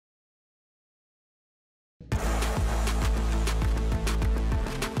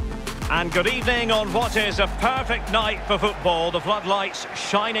And good evening on what is a perfect night for football. The floodlights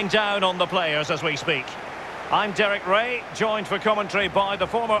shining down on the players as we speak. I'm Derek Ray, joined for commentary by the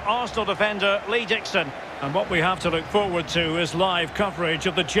former Arsenal defender Lee Dixon. And what we have to look forward to is live coverage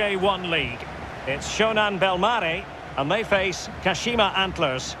of the J1 League. It's Shonan Bellmare, and they face Kashima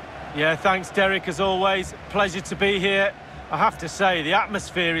Antlers. Yeah, thanks Derek, as always. Pleasure to be here. I have to say, the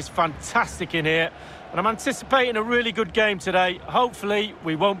atmosphere is fantastic in here. And I'm anticipating a really good game today. Hopefully,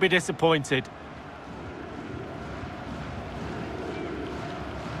 we won't be disappointed.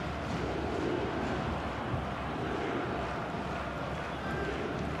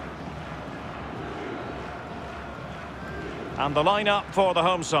 And the lineup for the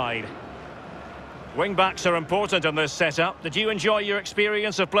home side. Wing-backs are important in this setup. Did you enjoy your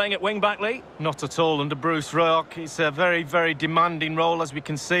experience of playing at wing-back, Lee? Not at all under Bruce Rock. It's a very, very demanding role, as we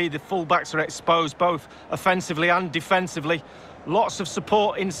can see. The full-backs are exposed both offensively and defensively. Lots of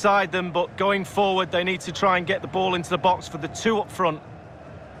support inside them, but going forward, they need to try and get the ball into the box for the two up front.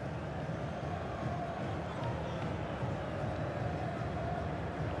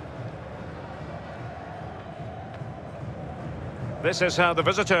 This is how the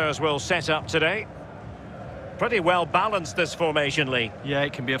visitors will set up today. Pretty well balanced, this formation, Lee. Yeah,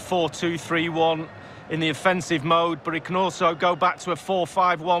 it can be a 4-2-3-1 in the offensive mode, but it can also go back to a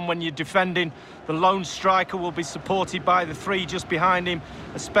 4-5-1 when you're defending. The lone striker will be supported by the three just behind him,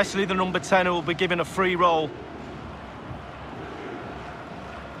 especially the number 10 who will be given a free role.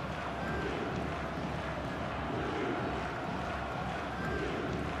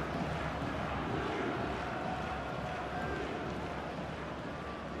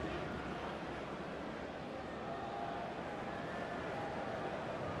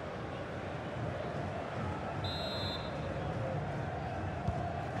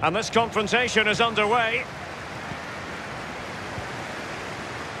 And this confrontation is underway.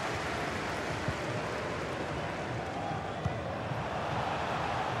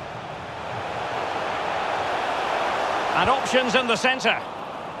 And options in the centre.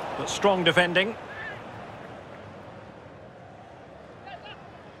 But strong defending.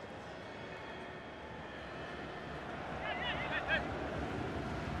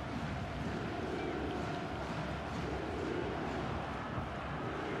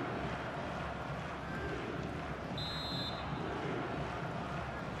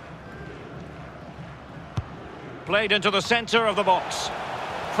 Played into the centre of the box.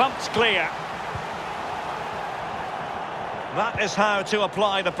 Thumped clear. That is how to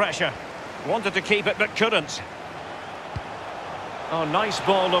apply the pressure. Wanted to keep it but couldn't. Oh, nice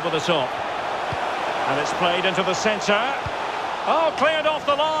ball over the top. And it's played into the centre. Oh, cleared off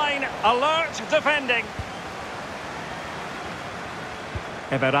the line. Alert defending.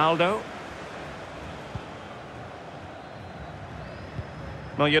 Everaldo.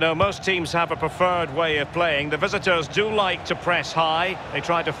 Well, you know, most teams have a preferred way of playing. The visitors do like to press high. They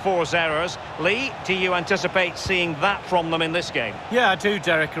try to force errors. Lee, do you anticipate seeing that from them in this game? Yeah, I do,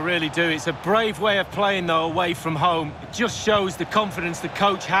 Derek, I really do. It's a brave way of playing, though, away from home. It just shows the confidence the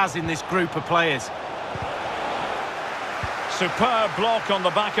coach has in this group of players. Superb block on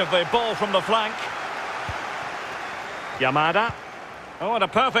the back of the ball from the flank. Yamada. Oh, and a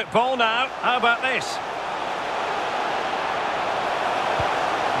perfect ball now. How about this?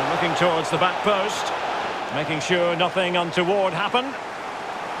 Looking towards the back post, making sure nothing untoward happened.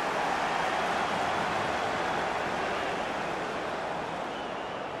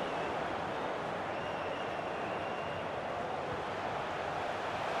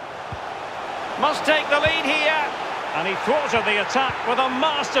 Must take the lead here, and he thwarted the attack with a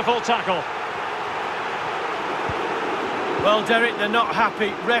masterful tackle. Well, Derek, they're not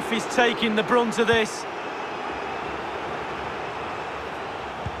happy. Ref is taking the brunt of this.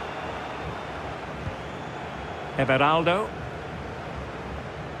 Everaldo.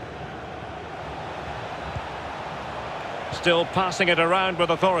 Still passing it around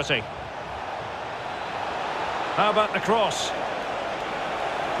with authority. How about the cross?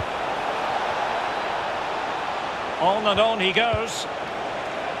 On and on he goes.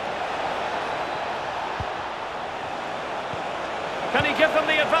 Can he give them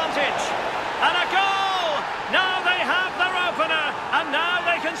the advantage? And a goal! Now they have their opener, and now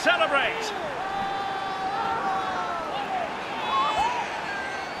they can celebrate.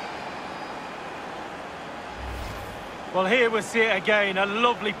 Well, here we see it again. A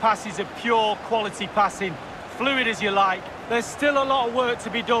lovely passage of pure quality passing. Fluid as you like. There's still a lot of work to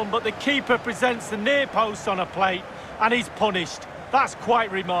be done, but the keeper presents the near post on a plate and he's punished. That's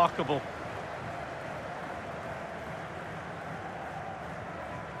quite remarkable.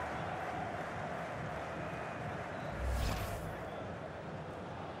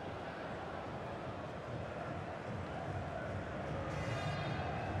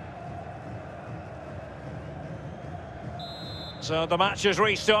 So the match has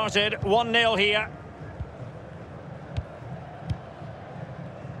restarted, 1-0 here.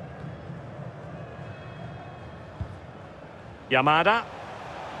 Yamada.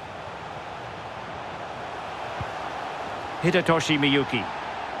 Hidetoshi Miyuki.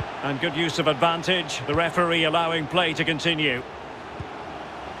 And good use of advantage, the referee allowing play to continue.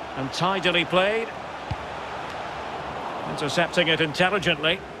 And tidily played. Intercepting it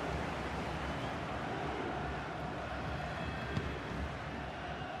intelligently.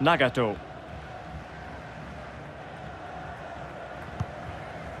 Nagato.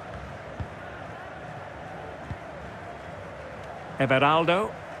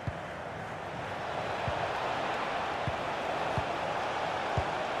 Everaldo.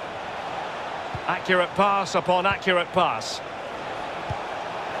 Accurate pass upon accurate pass.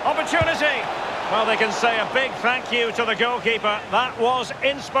 Opportunity! Well, they can say a big thank you to the goalkeeper. That was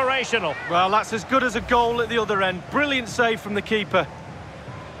inspirational. Well, that's as good as a goal at the other end. Brilliant save from the keeper.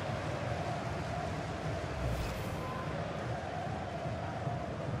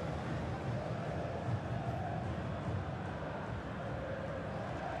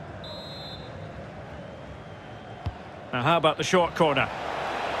 Now, how about the short corner?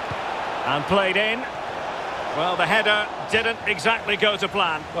 And played in. Well, the header didn't exactly go to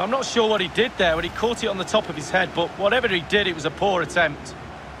plan. Well, I'm not sure what he did there when he caught it on the top of his head, but whatever he did, it was a poor attempt.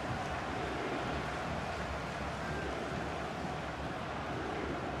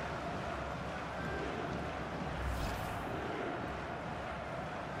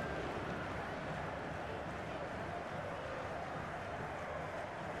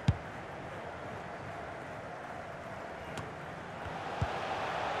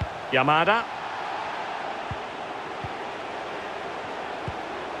 Yamada.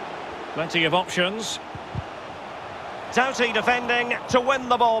 Plenty of options. Doughty defending to win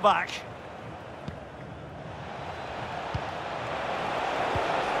the ball back.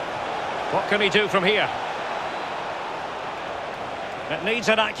 What can he do from here? It needs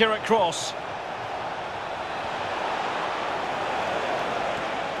an accurate cross.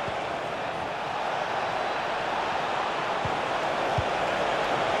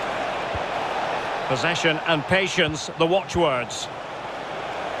 Possession and patience, the watchwords.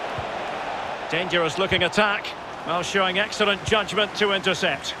 Dangerous looking attack, while showing excellent judgment to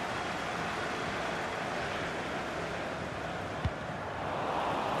intercept.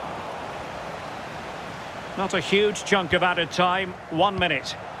 Not a huge chunk of added time, 1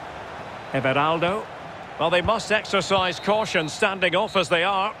 minute. Everaldo. Well, they must exercise caution standing off as they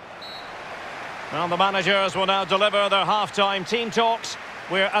are. Well, the managers will now deliver their half-time team talks.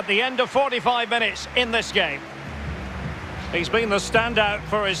 We're at the end of 45 minutes in this game. He's been the standout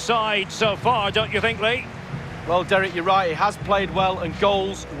for his side so far, don't you think, Lee? Well, Derek, you're right. He has played well, and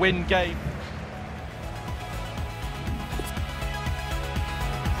goals win games.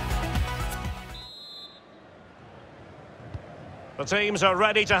 The teams are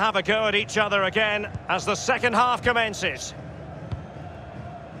ready to have a go at each other again as the second half commences.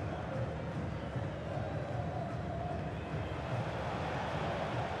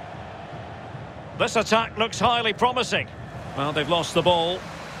 This attack looks highly promising. Well, they've lost the ball.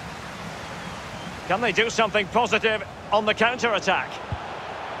 Can they do something positive on the counter-attack?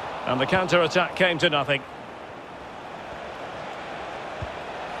 And the counter-attack came to nothing.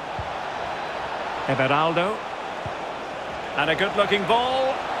 Everaldo. And a good-looking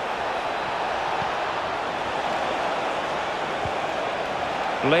ball.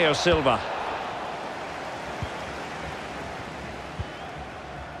 Leo Silva.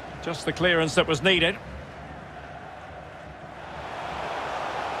 Just the clearance that was needed.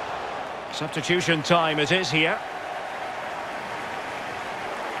 Substitution time it is here.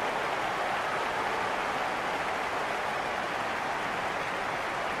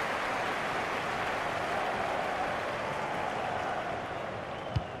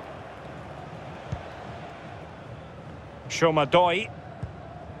 Shomadoi.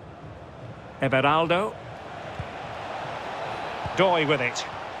 Everaldo. Doi with it.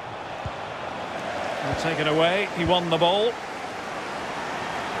 And taken away, he won the ball.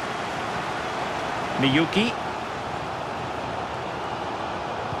 Miyuki.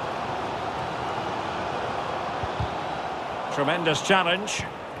 Tremendous challenge.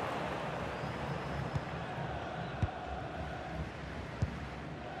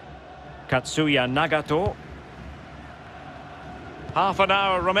 Katsuya Nagato. Half an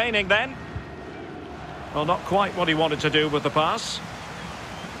hour remaining then. Well, not quite what he wanted to do with the pass.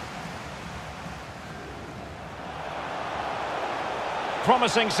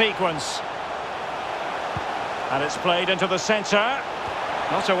 Promising sequence. And it's played into the centre.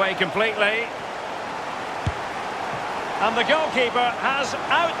 Not away completely. And the goalkeeper has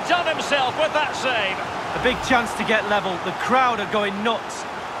outdone himself with that save. A big chance to get level. The crowd are going nuts.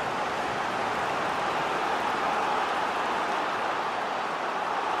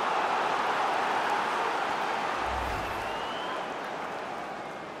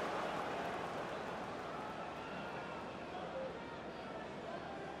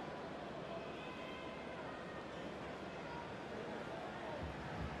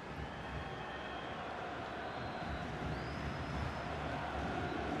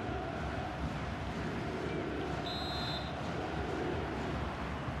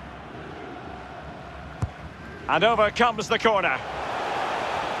 And over comes the corner.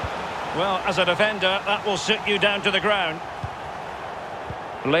 Well, as a defender, that will sit you down to the ground.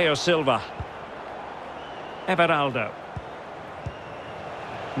 Leo Silva. Everaldo.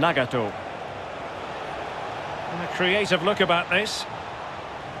 Nagato. And a creative look about this.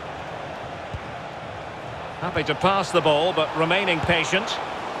 Happy to pass the ball, but remaining patient.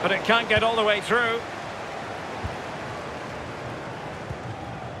 But it can't get all the way through.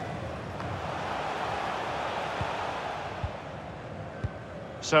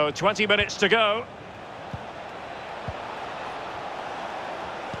 So 20 minutes to go.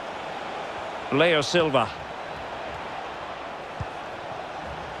 Leo Silva.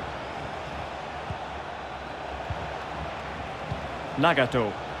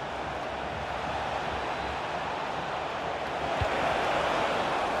 Nagato.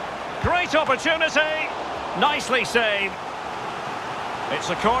 Great opportunity. Nicely saved. It's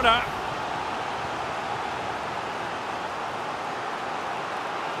a corner.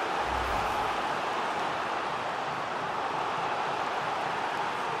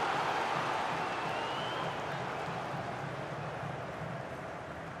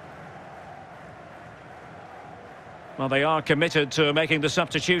 Well, they are committed to making the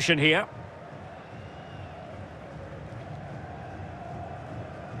substitution here.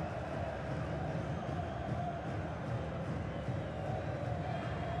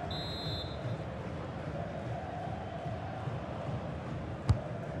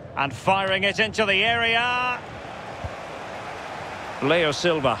 And firing it into the area. Leo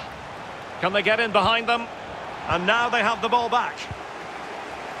Silva. Can they get in behind them? And now they have the ball back.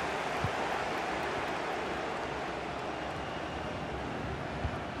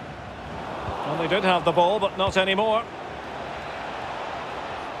 Well, they did have the ball, but not anymore.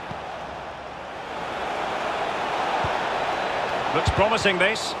 Looks promising,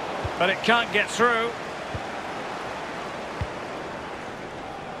 this, but it can't get through.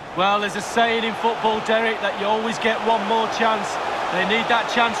 Well, there's a saying in football, Derek, that you always get one more chance. They need that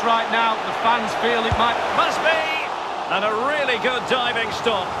chance right now. The fans feel it might... Must be! And a really good diving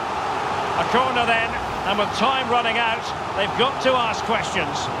stop. A corner then, and with time running out, they've got to ask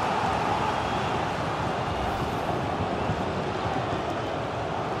questions.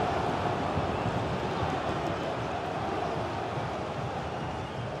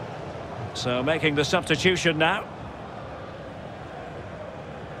 So making the substitution now.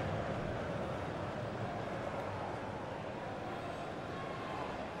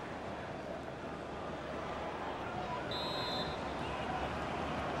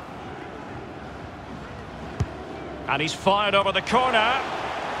 And he's fired over the corner.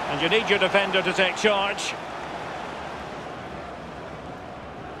 And you need your defender to take charge.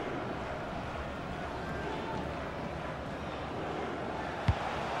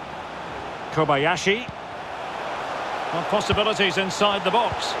 Kobayashi. Well, possibilities inside the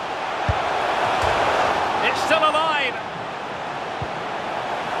box. It's still alive.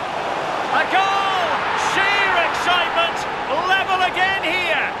 A goal! Sheer excitement! Level again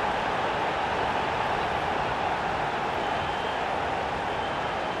here!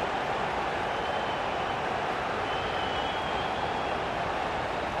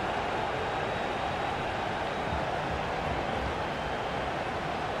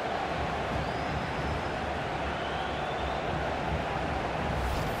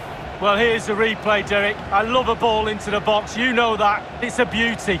 Well, here's the replay, Derek. I love a ball into the box, you know that. It's a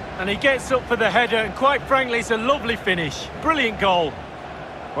beauty. And he gets up for the header, and quite frankly, it's a lovely finish. Brilliant goal.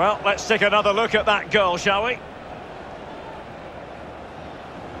 Well, let's take another look at that goal, shall we?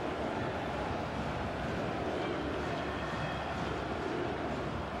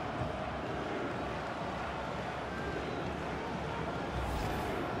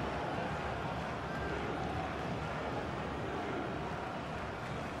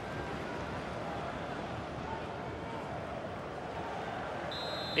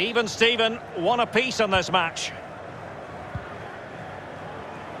 Even Steven, one apiece on this match.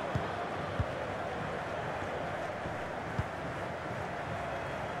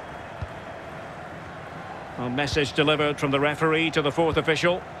 A message delivered from the referee to the fourth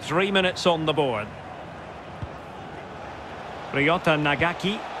official. 3 minutes on the board. Ryota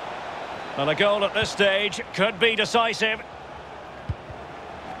Nagaki. And a goal at this stage could be decisive.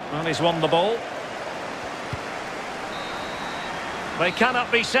 Well, he's won the ball. They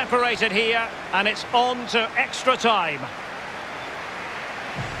cannot be separated here, and it's on to extra time.